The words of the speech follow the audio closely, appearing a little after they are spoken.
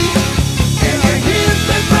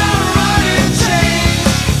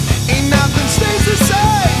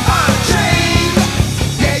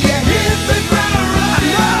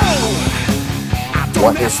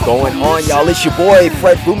What is going on, y'all? It's your boy,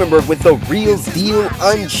 Fred Blumenberg with The Real Deal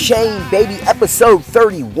Unchained, baby, episode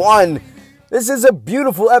 31. This is a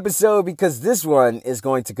beautiful episode because this one is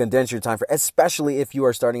going to condense your time for, especially if you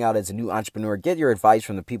are starting out as a new entrepreneur. Get your advice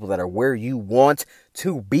from the people that are where you want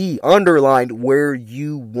to be, underlined where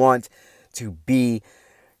you want to be.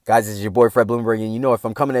 Guys, this is your boy, Fred Bloomberg, and you know if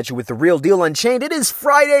I'm coming at you with The Real Deal Unchained, it is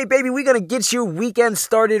Friday, baby. We're going to get your weekend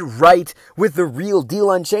started right with The Real Deal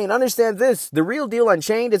Unchained. Understand this, The Real Deal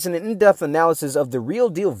Unchained is an in-depth analysis of the real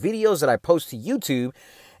deal videos that I post to YouTube.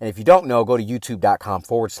 And if you don't know, go to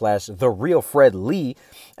youtube.com/TheRealFredLee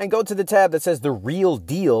and go to the tab that says The Real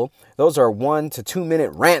Deal. Those are 1 to 2 minute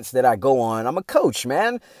rants that I go on. I'm a coach,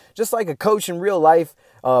 man. Just like a coach in real life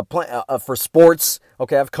for sports.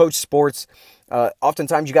 Okay, I've coached sports.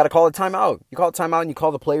 Oftentimes you got to call a timeout. You call a timeout and you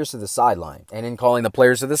call the players to the sideline. And in calling the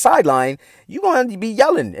players to the sideline, you're going to be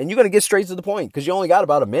yelling and you're going to get straight to the point because you only got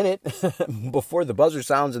about a minute before the buzzer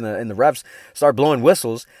sounds and the refs start blowing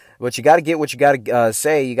whistles. But you got to get what you got to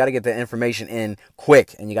say. You got to get the information in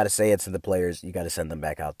quick and you got to say it to the players. You got to send them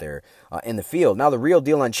back out there in the field. Now, The Real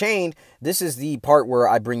Deal Unchained, this is the part where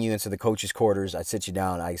I bring you into the coach's quarters. I sit you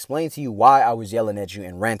down. I explain to you why I was yelling at you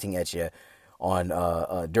and ranting at you on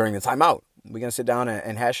during the timeout. We're going to sit down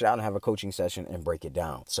and hash it out and have a coaching session and break it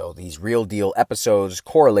down. So these real deal episodes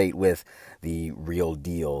correlate with the real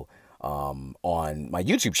deal on my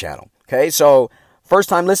YouTube channel. Okay, so first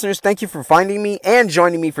time listeners, thank you for finding me and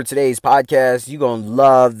joining me for today's podcast. You're going to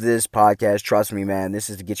love this podcast. Trust me, man. This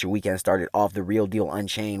is to get your weekend started off. The Real Deal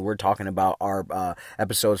Unchained. We're talking about our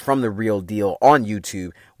episodes from The Real Deal on YouTube.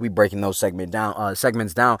 We breaking those segments down.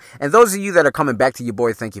 And those of you that are coming back to your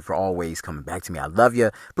boy, thank you for always coming back to me. I love you.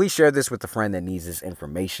 Please share this with a friend that needs this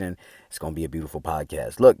information. It's going to be a beautiful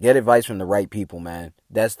podcast. Look, get advice from the right people, man.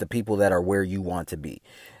 That's the people that are where you want to be.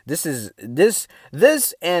 This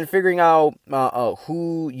and figuring out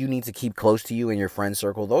who you need to keep close to you in your friend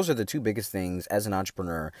circle. Those are the two biggest things as an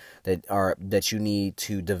entrepreneur that you need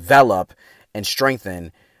to develop and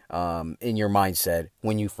strengthen in your mindset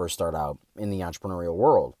when you first start out in the entrepreneurial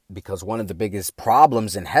world. Because one of the biggest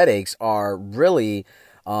problems and headaches are really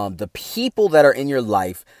the people that are in your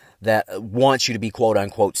life that want you to be quote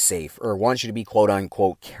unquote safe or want you to be quote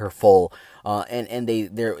unquote careful.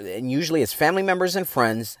 And usually it's family members and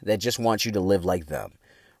friends that just want you to live like them.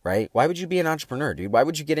 Right? Why would you be an entrepreneur, dude? Why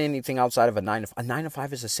would you get anything outside of a 9 to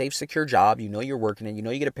 5 is a safe, secure job. You know you're working and you know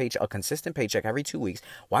you get a consistent paycheck every 2 weeks.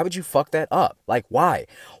 Why would you fuck that up? Like, why?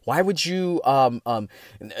 Why would you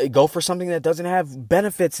go for something that doesn't have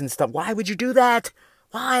benefits and stuff? Why would you do that?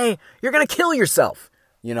 Why? You're going to kill yourself.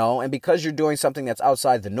 You know, and because you're doing something that's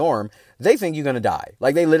outside the norm, they think you're going to die.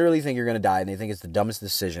 Like, they literally think you're going to die, and they think it's the dumbest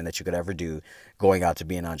decision that you could ever do going out to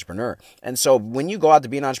be an entrepreneur. And so when you go out to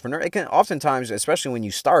be an entrepreneur, it can oftentimes, especially when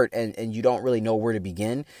you start and you don't really know where to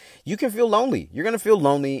begin, you can feel lonely. You're going to feel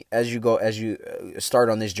lonely as you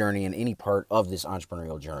start on this journey in any part of this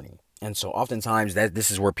entrepreneurial journey. And so oftentimes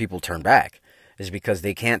this is where people turn back. Is because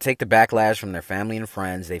they can't take the backlash from their family and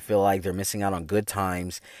friends. They feel like they're missing out on good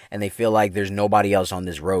times, and they feel like there's nobody else on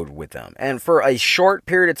this road with them. And for a short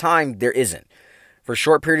period of time, there isn't. For a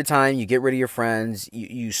short period of time, you get rid of your friends,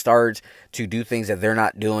 you start to do things that they're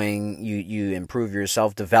not doing, you improve your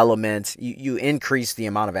self-development, you increase the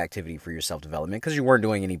amount of activity for your self-development because you weren't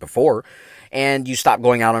doing any before, and you stop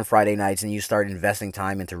going out on Friday nights and you start investing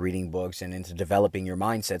time into reading books and into developing your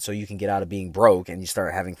mindset so you can get out of being broke and you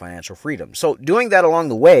start having financial freedom. So doing that along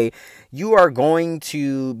the way, you are going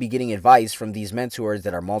to be getting advice from these mentors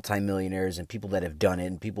that are multimillionaires and people that have done it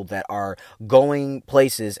and people that are going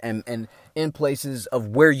places and in places of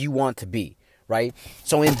where you want to be, right?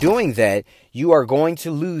 So in doing that, you are going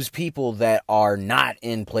to lose people that are not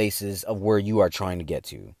in places of where you are trying to get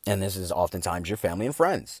to. And this is oftentimes your family and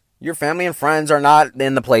friends. Your family and friends are not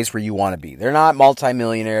in the place where you want to be. They're not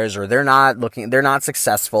multimillionaires, or they're not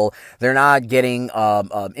successful. They're not getting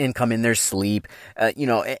income in their sleep,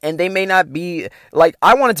 and they may not be like,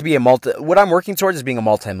 I want it to be what I'm working towards is being a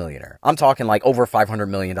multimillionaire. I'm talking like over $500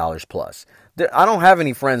 million plus. I don't have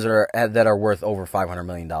any friends that are worth over $500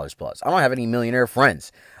 million plus. I don't have any millionaire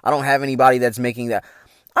friends. I don't have anybody that's making that.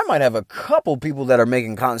 I might have a couple people that are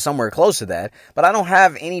making content somewhere close to that, but I don't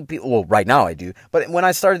have any people. Well, right now I do. But when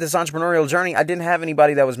I started this entrepreneurial journey, I didn't have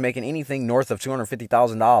anybody that was making anything north of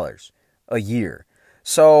 $250,000 a year.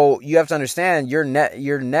 So you have to understand your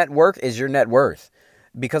network is your net worth.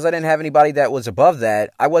 Because I didn't have anybody that was above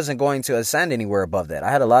that, I wasn't going to ascend anywhere above that.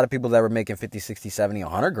 I had a lot of people that were making 50, 60, 70,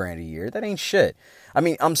 100 grand a year. That ain't shit. I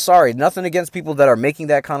mean, I'm sorry. Nothing against people that are making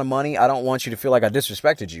that kind of money. I don't want you to feel like I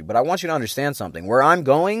disrespected you, but I want you to understand something. Where I'm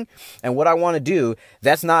going and what I want to do,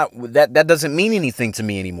 that doesn't mean anything to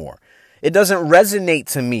me anymore. It doesn't resonate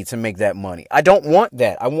to me to make that money. I don't want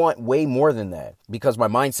that. I want way more than that because my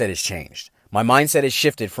mindset has changed. My mindset has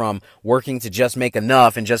shifted from working to just make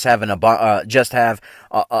enough and just have enough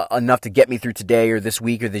to get me through today or this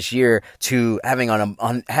week or this year to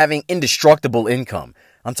having indestructible income.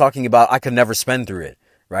 I'm talking about I could never spend through it,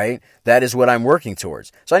 right? That is what I'm working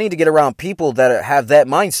towards. So I need to get around people that have that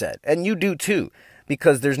mindset, and you do too.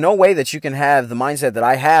 Because there's no way that you can have the mindset that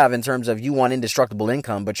I have in terms of you want indestructible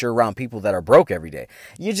income, but you're around people that are broke every day.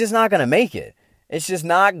 You're just not going to make it. It's just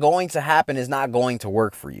not going to happen. It's not going to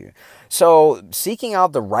work for you. So seeking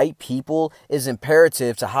out the right people is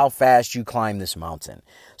imperative to how fast you climb this mountain.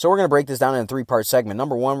 So we're going to break this down in a 3-part segment.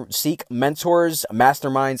 Number 1, seek mentors,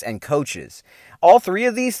 masterminds, and coaches. All 3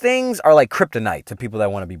 of these things are like kryptonite to people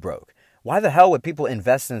that want to be broke. Why the hell would people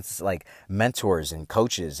invest in like mentors and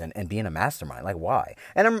coaches and being a mastermind? Like, why?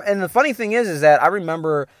 And the funny thing is that I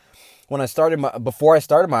remember before I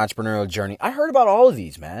started my entrepreneurial journey, I heard about all of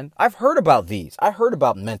these, man. I've heard about these. I heard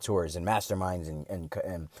about mentors and masterminds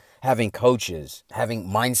and having coaches, having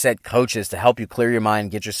mindset coaches to help you clear your mind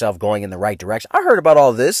and get yourself going in the right direction. I heard about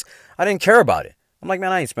all this. I didn't care about it. I'm like,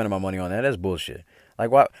 man, I ain't spending my money on that. That's bullshit.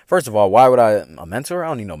 Like, why? First of all, why would a mentor? I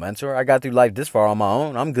don't need no mentor. I got through life this far on my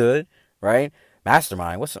own. I'm good, right?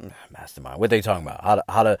 Mastermind. What's some mastermind? What they talking about?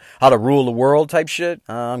 How to rule the world type shit?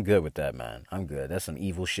 I'm good with that, man. I'm good. That's some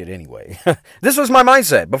evil shit anyway. This was my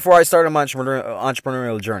mindset before I started my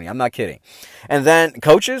entrepreneurial journey. I'm not kidding. And then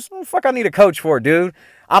coaches? What the fuck I need a coach for, dude?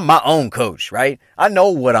 I'm my own coach, right? I know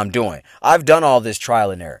what I'm doing. I've done all this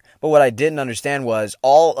trial and error. But what I didn't understand was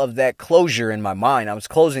all of that closure in my mind. I was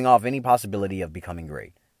closing off any possibility of becoming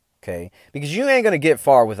great. Okay, because you ain't going to get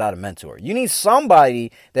far without a mentor. You need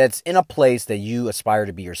somebody that's in a place that you aspire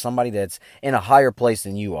to be, or somebody that's in a higher place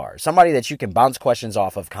than you are. Somebody that you can bounce questions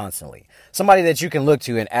off of constantly. Somebody that you can look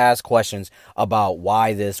to and ask questions about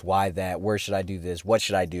why this, why that, where should I do this, what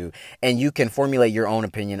should I do? And you can formulate your own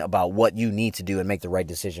opinion about what you need to do and make the right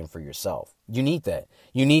decision for yourself. You need that.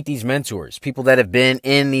 You need these mentors, people that have been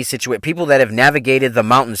in these situations, people that have navigated the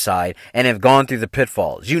mountainside and have gone through the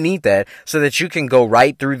pitfalls. You need that so that you can go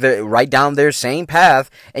right down their same path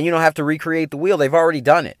and you don't have to recreate the wheel. They've already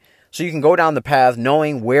done it. So you can go down the path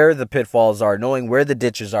knowing where the pitfalls are, knowing where the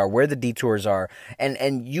ditches are, where the detours are,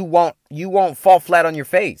 and you won't fall flat on your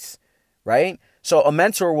face, right? So a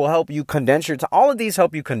mentor will help you condense your time. All of these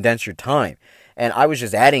help you condense your time. And I was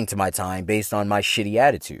just adding to my time based on my shitty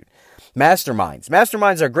attitude.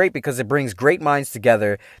 Masterminds are great because it brings great minds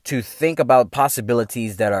together to think about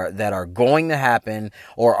possibilities that are going to happen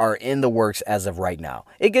or are in the works as of right now.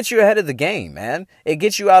 It gets you ahead of the game, man. It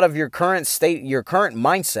gets you out of your current state, your current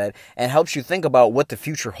mindset, and helps you think about what the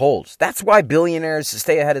future holds. That's why billionaires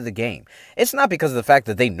stay ahead of the game. It's not because of the fact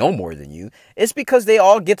that they know more than you. It's because they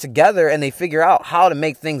all get together and they figure out how to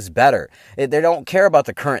make things better. They don't care about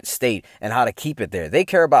the current state and how to keep it there. They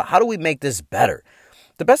care about how do we make this better.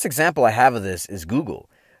 The best example I have of this is Google.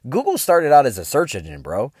 Google started out as a search engine,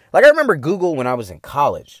 bro. Like, I remember Google when I was in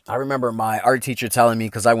college. I remember my art teacher telling me,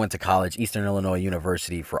 because I went to college, Eastern Illinois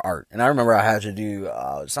University, for art. And I remember I had to do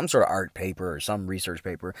some sort of art paper or some research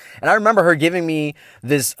paper. And I remember her giving me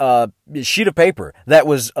this sheet of paper that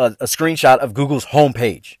was a screenshot of Google's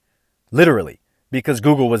homepage. Literally. Because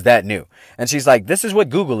Google was that new. And she's like, this is what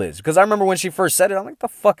Google is. Because I remember when she first said it, I'm like, the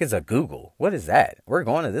fuck is a Google? What is that? We're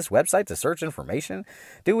going to this website to search information?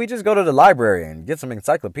 Dude, we just go to the library and get some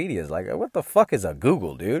encyclopedias. Like, what the fuck is a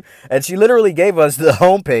Google, dude? And she literally gave us the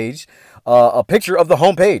homepage, a picture of the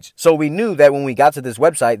homepage. So we knew that when we got to this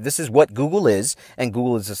website, this is what Google is. And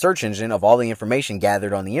Google is a search engine of all the information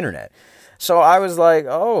gathered on the internet. So I was like,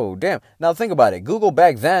 oh, damn. Now think about it. Google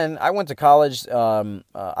back then, I went to college. When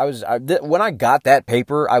I got that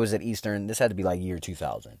paper, I was at Eastern. This had to be like year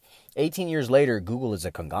 2000. 18 years later, Google is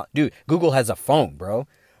dude, Google has a phone, bro.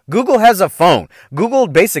 Google has a phone. Google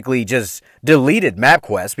basically just deleted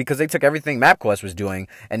MapQuest because they took everything MapQuest was doing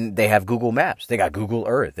and they have Google Maps. They got Google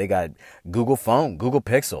Earth. They got Google Phone, Google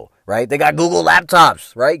Pixel, right? They got Google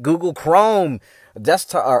laptops, right? Google Chrome,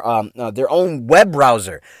 desktop, or their own web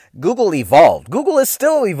browser. Google evolved. Google is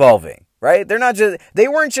still evolving, right? They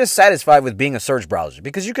weren't just satisfied with being a search browser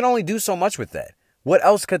because you can only do so much with that. What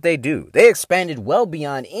else could they do? They expanded well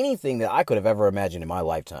beyond anything that I could have ever imagined in my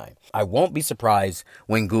lifetime. I won't be surprised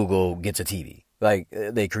when Google gets a TV. Like,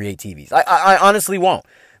 they create TVs. I honestly won't.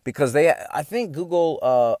 Because I think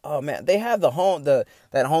Google, they have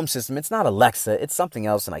that home system. It's not Alexa, it's something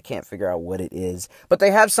else, and I can't figure out what it is. But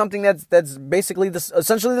they have something that's basically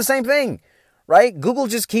essentially the same thing, right? Google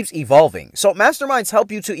just keeps evolving. So masterminds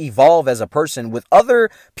help you to evolve as a person with other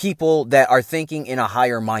people that are thinking in a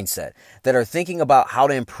higher mindset, that are thinking about how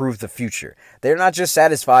to improve the future. They're not just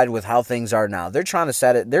satisfied with how things are now. They're trying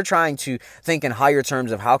to think in higher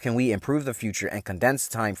terms of how can we improve the future and condense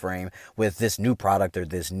the time frame with this new product or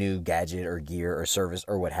this new gadget or gear or service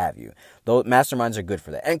or what have you. Those masterminds are good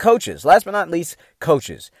for that. And coaches, last but not least,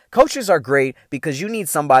 coaches. Coaches are great because you need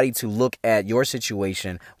somebody to look at your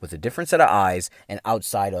situation with a different set of eyes and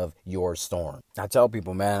outside of your storm. I tell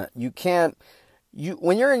people, man,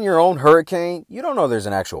 when you're in your own hurricane, you don't know there's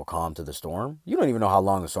an actual calm to the storm. You don't even know how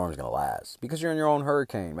long the storm is going to last because you're in your own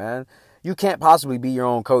hurricane, man. You can't possibly be your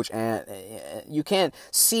own coach, and you can't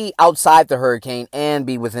see outside the hurricane and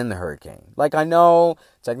be within the hurricane. Like, I know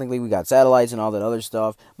technically we got satellites and all that other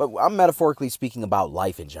stuff, but I'm metaphorically speaking about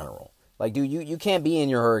life in general. Like, dude, you can't be in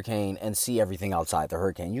your hurricane and see everything outside the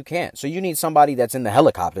hurricane. You can't. So you need somebody that's in the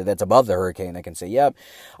helicopter that's above the hurricane that can say, yep,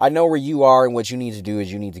 I know where you are, and what you need to do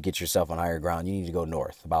is you need to get yourself on higher ground. You need to go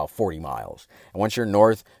north about 40 miles. And once you're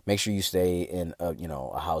north, make sure you stay in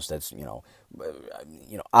a house that's,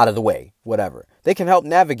 out of the way, whatever. They can help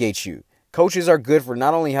navigate you. Coaches are good for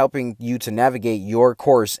not only helping you to navigate your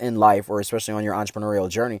course in life, or especially on your entrepreneurial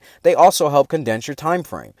journey, they also help condense your time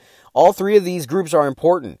frame. All three of these groups are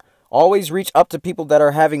important. Always reach up to people that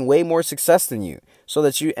are having way more success than you,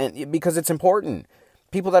 because it's important.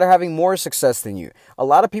 People that are having more success than you. A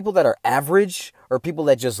lot of people that are average, or people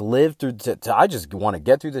that just live through I just want to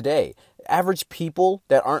get through the day. Average people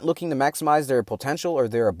that aren't looking to maximize their potential or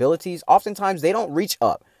their abilities, oftentimes they don't reach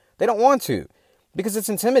up. They don't want to, because it's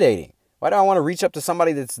intimidating. Why do I want to reach up to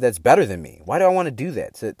somebody that's better than me? Why do I want to do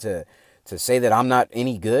that? To say that I'm not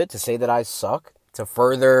any good, to say that I suck, to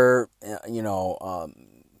further,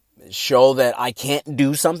 show that I can't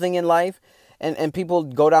do something in life. And people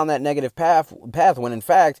go down that negative path when in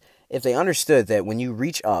fact, if they understood that when you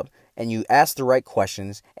reach up and you ask the right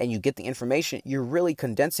questions and you get the information, you're really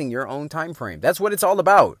condensing your own time frame. That's what it's all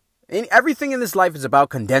about. Everything in this life is about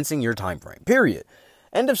condensing your time frame. Period.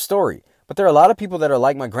 End of story. But there are a lot of people that are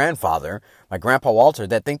like my grandfather, my grandpa Walter,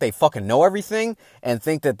 that think they fucking know everything and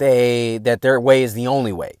think that their way is the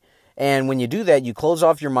only way. And when you do that, you close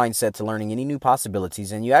off your mindset to learning any new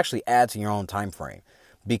possibilities, and you actually add to your own time frame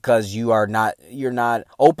because you're not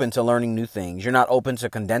open to learning new things. You're not open to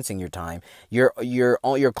condensing your time.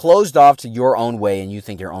 You're closed off to your own way, and you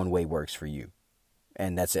think your own way works for you.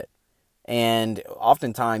 And that's it. And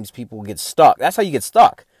oftentimes people get stuck. That's how you get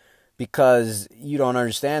stuck, because you don't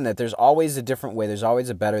understand that there's always a different way. There's always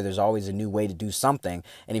there's always a new way to do something.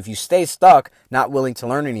 And if you stay stuck, not willing to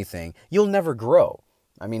learn anything, you'll never grow.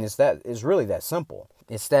 I mean, it's really that simple.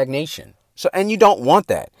 It's stagnation. So, and you don't want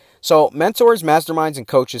that. So mentors, masterminds, and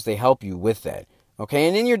coaches, they help you with that. Okay.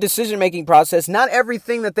 And in your decision-making process, not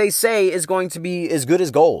everything that they say is going to be as good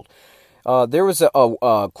as gold. There was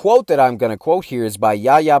a quote that I'm going to quote here is by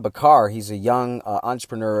Yahya Bakar. He's a young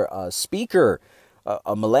entrepreneur, speaker,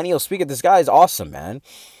 a millennial speaker. This guy is awesome, man.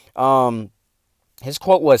 His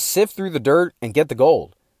quote was, sift through the dirt and get the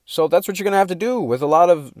gold. So that's what you're going to have to do with a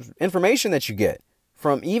lot of information that you get.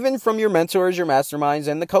 From your mentors, your masterminds,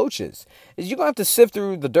 and the coaches, is you're going to have to sift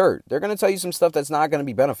through the dirt. They're going to tell you some stuff that's not going to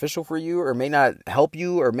be beneficial for you, or may not help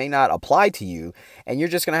you, or may not apply to you. And you're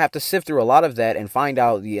just going to have to sift through a lot of that and find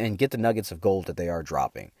out and get the nuggets of gold that they are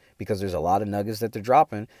dropping. Because there's a lot of nuggets that they're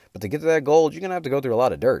dropping. But to get to that gold, you're going to have to go through a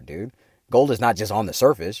lot of dirt, dude. Gold is not just on the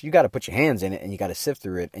surface. You got to put your hands in it, and you got to sift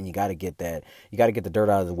through it, and you got to get that. You got to get the dirt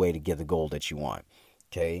out of the way to get the gold that you want.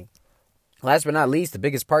 Okay. Last but not least, the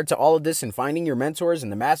biggest part to all of this and finding your mentors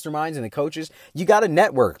and the masterminds and the coaches, you got to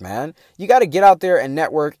network, man. You got to get out there and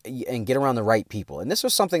network and get around the right people. And this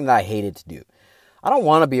was something that I hated to do. I don't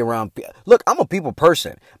want to be around. Look, I'm a people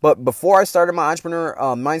person. But before I started my entrepreneur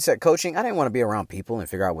mindset coaching, I didn't want to be around people and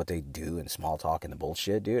figure out what they do and small talk and the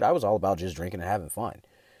bullshit, dude. I was all about just drinking and having fun.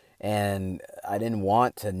 And I didn't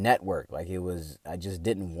want to network. I just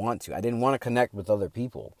didn't want to. I didn't want to connect with other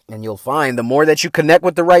people. And you'll find the more that you connect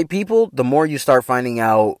with the right people, the more you start finding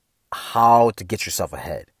out how to get yourself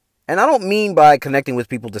ahead. And I don't mean by connecting with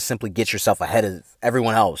people to simply get yourself ahead of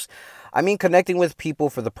everyone else. I mean connecting with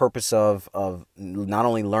people for the purpose of not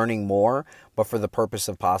only learning more, but for the purpose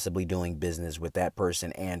of possibly doing business with that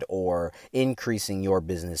person and or increasing your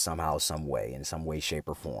business somehow, some way, in some way, shape,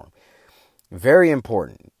 or form. Very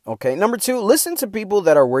important. Okay. Number 2, listen to people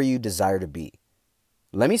that are where you desire to be.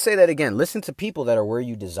 Let me say that again. Listen to people that are where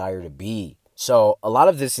you desire to be. So a lot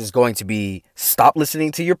of this is going to be stop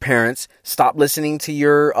listening to your parents, stop listening to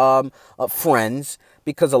your friends,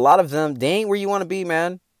 because a lot of them, they ain't where you want to be,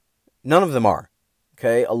 man. None of them are.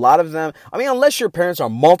 Okay, a lot of them, I mean, unless your parents are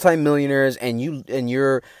multimillionaires and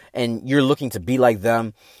you're looking to be like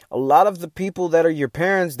them, a lot of the people that are your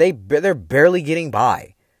parents, they're barely getting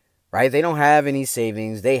by, right? They don't have any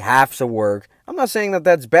savings. They have to work. I'm not saying that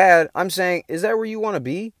that's bad. I'm saying, is that where you want to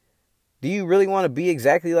be? Do you really want to be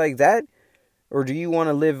exactly like that? Or do you want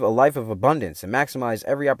to live a life of abundance and maximize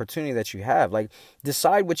every opportunity that you have? Like,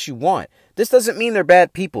 decide what you want. This doesn't mean they're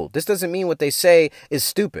bad people. This doesn't mean what they say is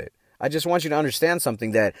stupid. I just want you to understand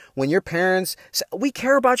something, that when your parents say, we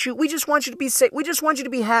care about you, we just want you to be safe, we just want you to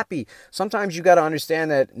be happy. Sometimes you got to understand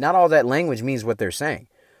that not all that language means what they're saying.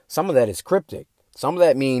 Some of that is cryptic. Some of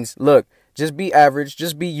that means, look, just be average,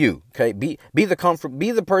 just be you, okay? Be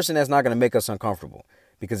the person that's not going to make us uncomfortable.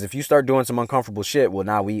 Because if you start doing some uncomfortable shit, well,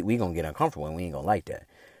 now we going to get uncomfortable and we ain't going to like that.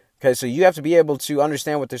 Okay, so you have to be able to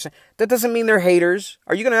understand what they're saying. That doesn't mean they're haters.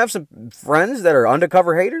 Are you going to have some friends that are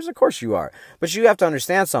undercover haters? Of course you are. But you have to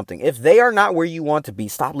understand something. If they are not where you want to be,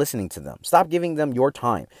 stop listening to them. Stop giving them your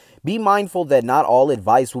time. Be mindful that not all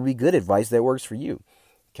advice will be good advice that works for you.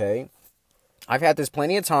 Okay? I've had this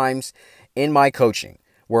plenty of times in my coaching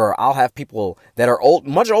where I'll have people that are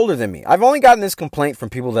much older than me. I've only gotten this complaint from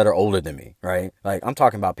people that are older than me, right? Like, I'm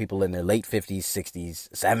talking about people in their late 50s, 60s,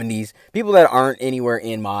 70s, people that aren't anywhere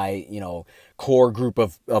in my, core group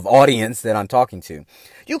of audience that I'm talking to.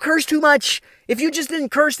 You curse too much. If you just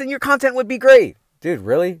didn't curse, then your content would be great. Dude,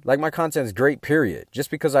 really? Like, my content's great, period. Just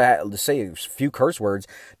because I say a few curse words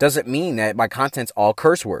doesn't mean that my content's all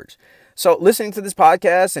curse words. So listening to this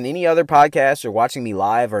podcast and any other podcast, or watching me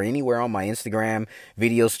live or anywhere on my Instagram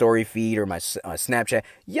video story feed or my Snapchat,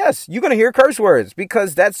 yes, you're going to hear curse words,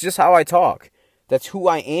 because that's just how I talk. That's who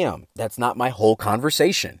I am. That's not my whole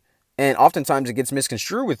conversation. And oftentimes it gets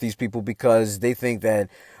misconstrued with these people because they think that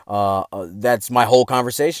that's my whole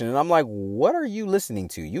conversation. And I'm like, what are you listening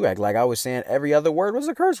to? You act like I was saying every other word was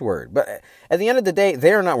a curse word. But at the end of the day,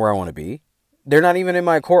 they're not where I want to be. They're not even in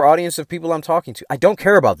my core audience of people I'm talking to. I don't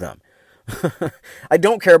care about them. I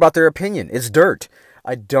don't care about their opinion. It's dirt.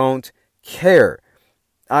 I don't care.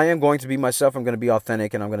 I am going to be myself. I'm going to be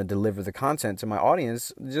authentic, and I'm going to deliver the content to my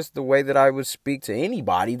audience just the way that I would speak to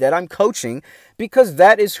anybody that I'm coaching, because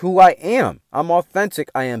that is who I am. I'm authentic.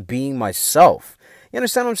 I am being myself. You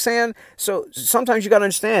understand what I'm saying? So sometimes you got to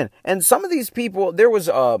understand. And some of these people, there was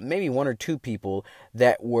maybe one or two people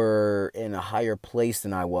that were in a higher place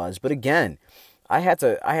than I was. But again, I had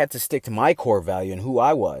to stick to my core value and who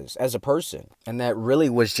I was as a person. And that really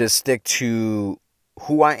was just stick to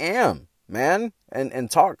who I am, man.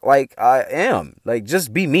 And talk like I am. Like,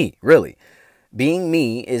 just be me, really. Being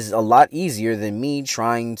me is a lot easier than me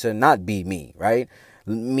trying to not be me, right?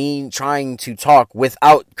 Me trying to talk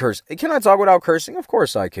without cursing. Can I talk without cursing? Of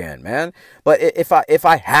course I can, man. But if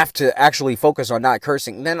I have to actually focus on not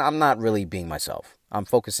cursing, then I'm not really being myself. I'm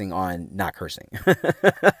focusing on not cursing.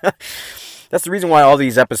 That's the reason why all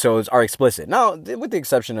these episodes are explicit. Now, with the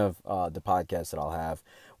exception of the podcast that I'll have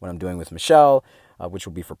when I'm doing with Michelle, which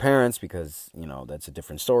will be for parents, because, that's a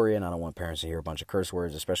different story, and I don't want parents to hear a bunch of curse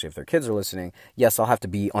words, especially if their kids are listening. Yes, I'll have to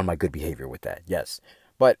be on my good behavior with that. Yes.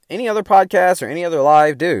 But any other podcast or any other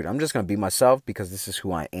live, dude, I'm just going to be myself, because this is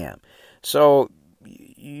who I am. So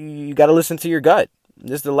you got to listen to your gut.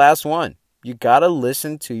 This is the last one. You got to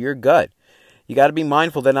listen to your gut. You got to be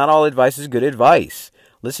mindful that not all advice is good advice.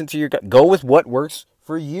 Listen to your gut. Go with what works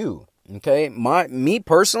for you. Okay? Me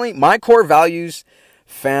personally, my core values,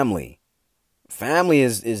 family. Family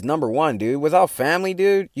is number one, dude. Without family,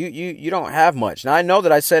 dude, you don't have much. Now, I know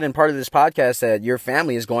that I said in part of this podcast that your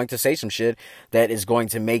family is going to say some shit that is going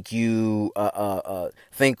to make you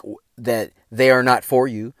think that they are not for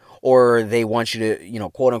you, or they want you to,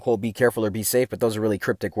 quote unquote, be careful or be safe. But those are really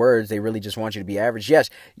cryptic words. They really just want you to be average. Yes,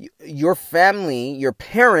 your family, your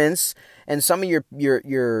parents, and some of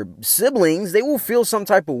your siblings, they will feel some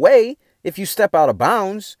type of way if you step out of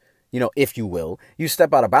bounds. If you will, you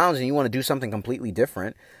step out of bounds and you want to do something completely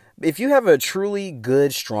different. If you have a truly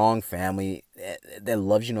good, strong family that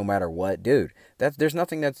loves you no matter what, dude, there's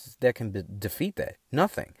nothing that can defeat that.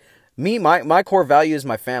 Nothing. My core value is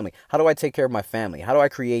my family. How do I take care of my family? How do I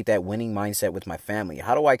create that winning mindset with my family?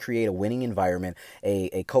 How do I create a winning environment,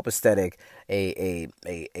 a copacetic,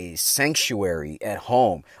 a sanctuary at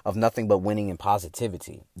home of nothing but winning and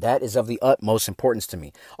positivity? That is of the utmost importance to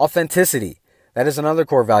me. Authenticity. That is another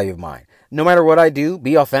core value of mine. No matter what I do,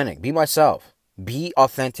 be authentic. Be myself. Be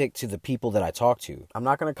authentic to the people that I talk to. I'm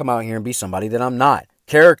not going to come out here and be somebody that I'm not.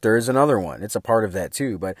 Character is another one. It's a part of that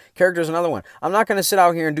too, but character is another one. I'm not going to sit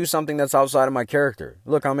out here and do something that's outside of my character.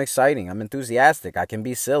 Look, I'm exciting. I'm enthusiastic. I can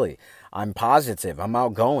be silly. I'm positive. I'm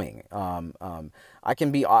outgoing. I'm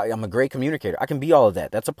a great communicator. I can be all of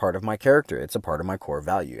that. That's a part of my character. It's a part of my core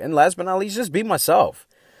value. And last but not least, just be myself.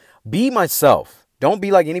 Be myself. Don't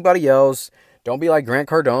be like anybody else. Don't be like Grant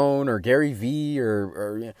Cardone or Gary Vee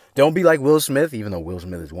or don't be like Will Smith, even though Will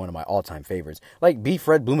Smith is one of my all-time favorites. Like, be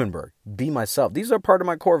Fred Blumenberg. Be myself. These are part of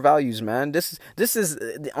my core values, man. This is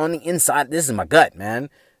on the inside. This is my gut,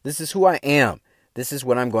 man. This is who I am. This is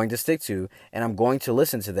what I'm going to stick to, and I'm going to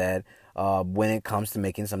listen to that when it comes to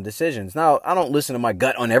making some decisions. Now, I don't listen to my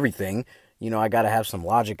gut on everything. I got to have some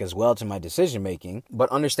logic as well to my decision making. But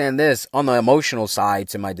understand this, on the emotional side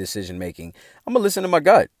to my decision making, I'm going to listen to my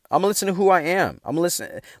gut. I'm going to listen to who I am. I'm going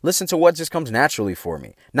to listen to what just comes naturally for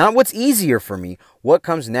me. Not what's easier for me, what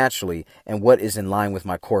comes naturally and what is in line with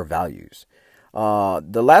my core values. The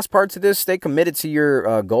last part to this, stay committed to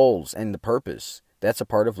your goals and the purpose. That's a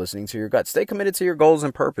part of listening to your gut. Stay committed to your goals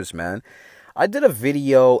and purpose, man. I did a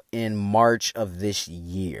video in March of this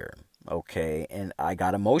year. Okay, and I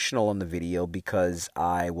got emotional on the video because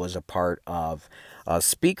I was a part of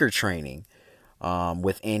speaker training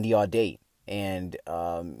with Andy Audate. And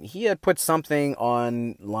he had put something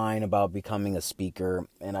online about becoming a speaker,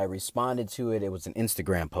 and I responded to it. It was an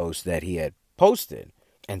Instagram post that he had posted.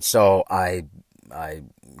 And so I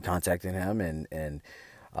contacted him, and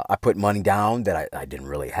I put money down that I didn't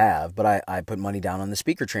really have, but I put money down on the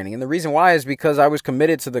speaker training. And the reason why is because I was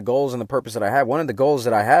committed to the goals and the purpose that I have. One of the goals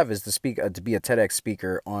that I have is to speak, to be a TEDx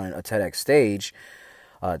speaker on a TEDx stage,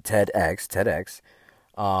 TEDx,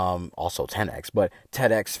 also 10X, but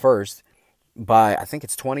TEDx first by, I think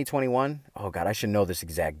it's 2021. Oh God, I should know this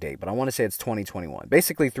exact date, but I want to say it's 2021,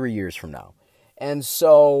 basically 3 years from now. And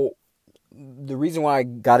so the reason why I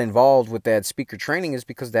got involved with that speaker training is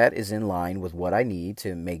because that is in line with what I need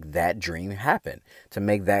to make that dream happen, to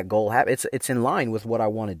make that goal happen. It's in line with what I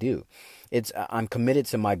want to do. I'm committed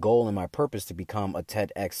to my goal and my purpose to become a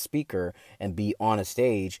TEDx speaker and be on a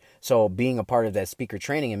stage. So being a part of that speaker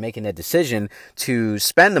training and making that decision to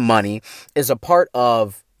spend the money is a part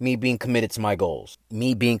of me being committed to my goals,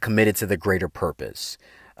 me being committed to the greater purpose,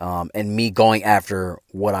 and me going after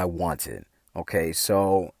what I wanted. Okay,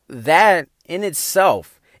 so that in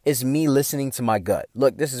itself is me listening to my gut.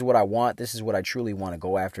 Look, this is what I want. This is what I truly want to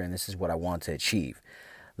go after, and this is what I want to achieve.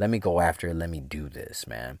 Let me go after it. Let me do this,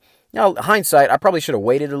 man. Now, hindsight, I probably should have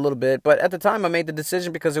waited a little bit, but at the time I made the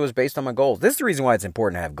decision because it was based on my goals. This is the reason why it's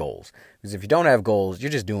important to have goals. Because if you don't have goals,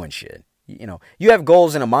 you're just doing shit. You have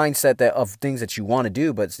goals and a mindset of things that you want to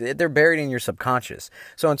do, but they're buried in your subconscious.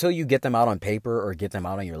 So until you get them out on paper or get them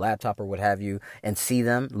out on your laptop or what have you and see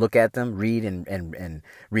them, look at them, read and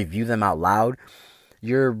review them out loud,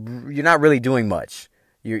 you're not really doing much.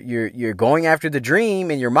 You're going after the dream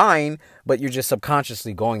in your mind, but you're just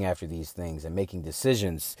subconsciously going after these things and making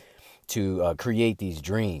decisions to create these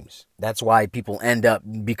dreams. That's why people end up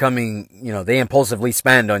becoming, they impulsively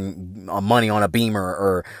spend on money on a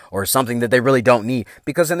Beamer or something that they really don't need.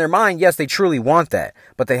 Because in their mind, yes, they truly want that,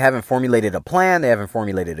 but they haven't formulated a plan, they haven't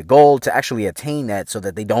formulated a goal to actually attain that so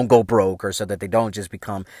that they don't go broke or so that they don't just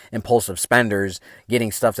become impulsive spenders,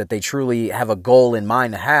 getting stuff that they truly have a goal in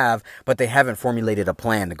mind to have, but they haven't formulated a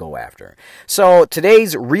plan to go after. So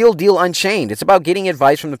today's Real Deal Unchained, it's about getting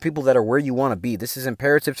advice from the people that are where you want to be. This is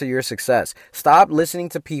imperative to your success. Stop listening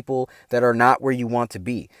to people that are not where you want to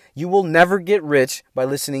be. You will never get rich by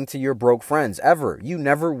listening to your broke friends, ever. You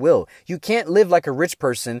never will. You can't live like a rich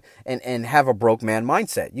person and have a broke man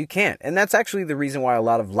mindset. You can't. And that's actually the reason why a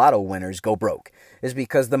lot of lotto winners go broke, is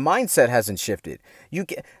because the mindset hasn't shifted. You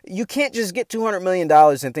can't just get $200 million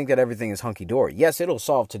and think that everything is hunky-dory. Yes, it'll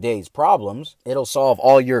solve today's problems. It'll solve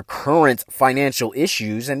all your current financial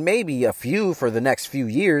issues and maybe a few for the next few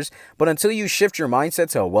years. But until you shift your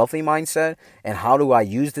mindset to a wealthy mindset, and how do I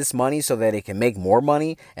use this money so that it can make more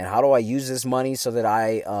money? And how do I use this money so that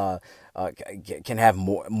I can have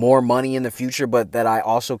more money in the future, but that I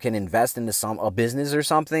also can invest into a business or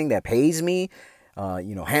something that pays me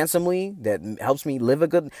handsomely, that helps me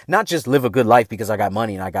not just live a good life because I got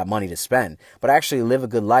money and I got money to spend, but actually live a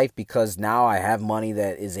good life because now I have money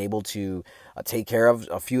that is able to take care of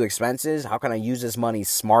a few expenses. How can I use this money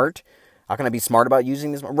smart? How can I be smart about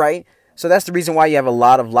using this, right? So that's the reason why you have a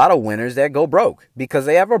lot of lotto winners that go broke, because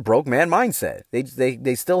they have a broke man mindset.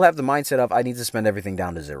 They still have the mindset of, I need to spend everything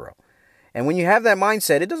down to zero. And when you have that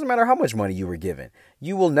mindset, it doesn't matter how much money you were given.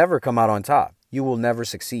 You will never come out on top. You will never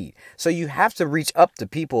succeed. So you have to reach up to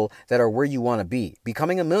people that are where you want to be.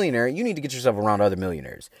 Becoming a millionaire, you need to get yourself around other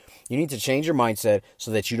millionaires. You need to change your mindset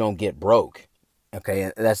so that you don't get broke.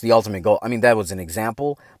 Okay, that's the ultimate goal. I mean, that was an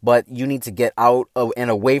example, but you need to get out and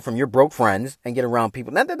away from your broke friends and get around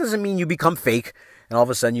people. Now, that doesn't mean you become fake. and all of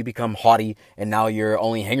a sudden you become haughty, and now you're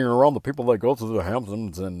only hanging around the people that go to the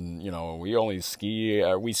Hamptons, and we ski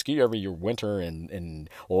every winter in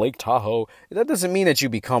Lake Tahoe. That doesn't mean that you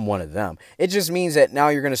become one of them. It just means that now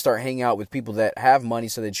you're going to start hanging out with people that have money,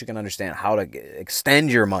 so that you can understand how to extend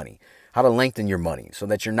your money, how to lengthen your money, so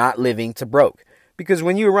that you're not living to broke. Because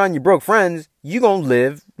when you're around your broke friends, you're going to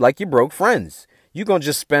live like your broke friends. You're going to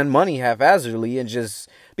just spend money haphazardly,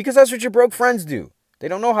 because that's what your broke friends do. They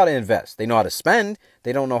don't know how to invest. They know how to spend.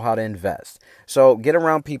 They don't know how to invest. So get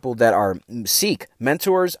around people that seek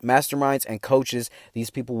mentors, masterminds, and coaches. These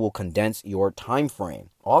people will condense your time frame.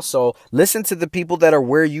 Also, listen to the people that are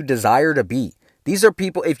where you desire to be. These are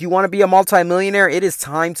people, if you want to be a multimillionaire, it is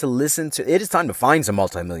time to find some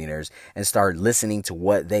multimillionaires and start listening to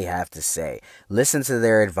what they have to say. Listen to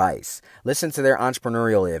their advice. Listen to their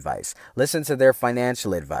entrepreneurial advice. Listen to their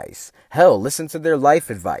financial advice. Hell, listen to their life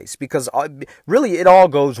advice, because really it all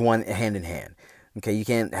goes hand in hand. Okay, you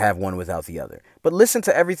can't have one without the other. But listen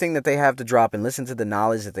to everything that they have to drop, and listen to the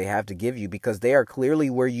knowledge that they have to give you, because they are clearly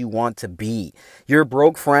where you want to be. Your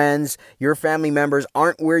broke friends, your family members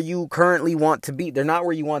aren't where you currently want to be. They're not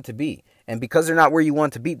where you want to be. And because they're not where you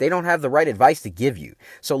want to be, they don't have the right advice to give you.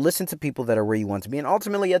 So listen to people that are where you want to be. And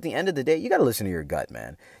ultimately, at the end of the day, you got to listen to your gut,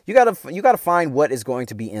 man. You got to find what is going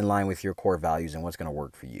to be in line with your core values and what's going to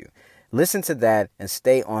work for you. Listen to that and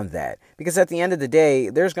stay on that. Because at the end of the day,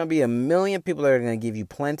 there's going to be a million people that are going to give you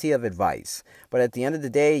plenty of advice. But at the end of the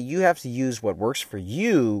day, you have to use what works for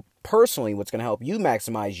you personally, what's going to help you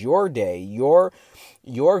maximize your day, your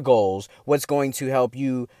goals, what's going to help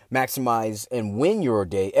you maximize and win your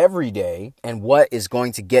day every day, and what is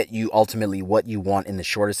going to get you ultimately what you want in the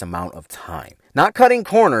shortest amount of time. Not cutting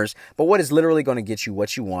corners, but what is literally going to get you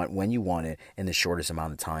what you want when you want it in the shortest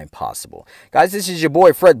amount of time possible. Guys, this is your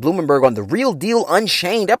boy Fred Blumenberg on The Real Deal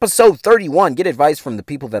Unchained, episode 31. Get advice from the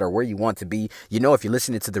people that are where you want to be. If you're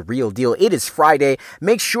listening to The Real Deal, it is Friday.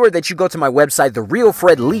 Make sure that you go to my website,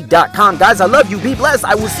 therealfredlee.com. Guys, I love you. Be blessed.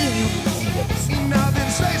 I will see you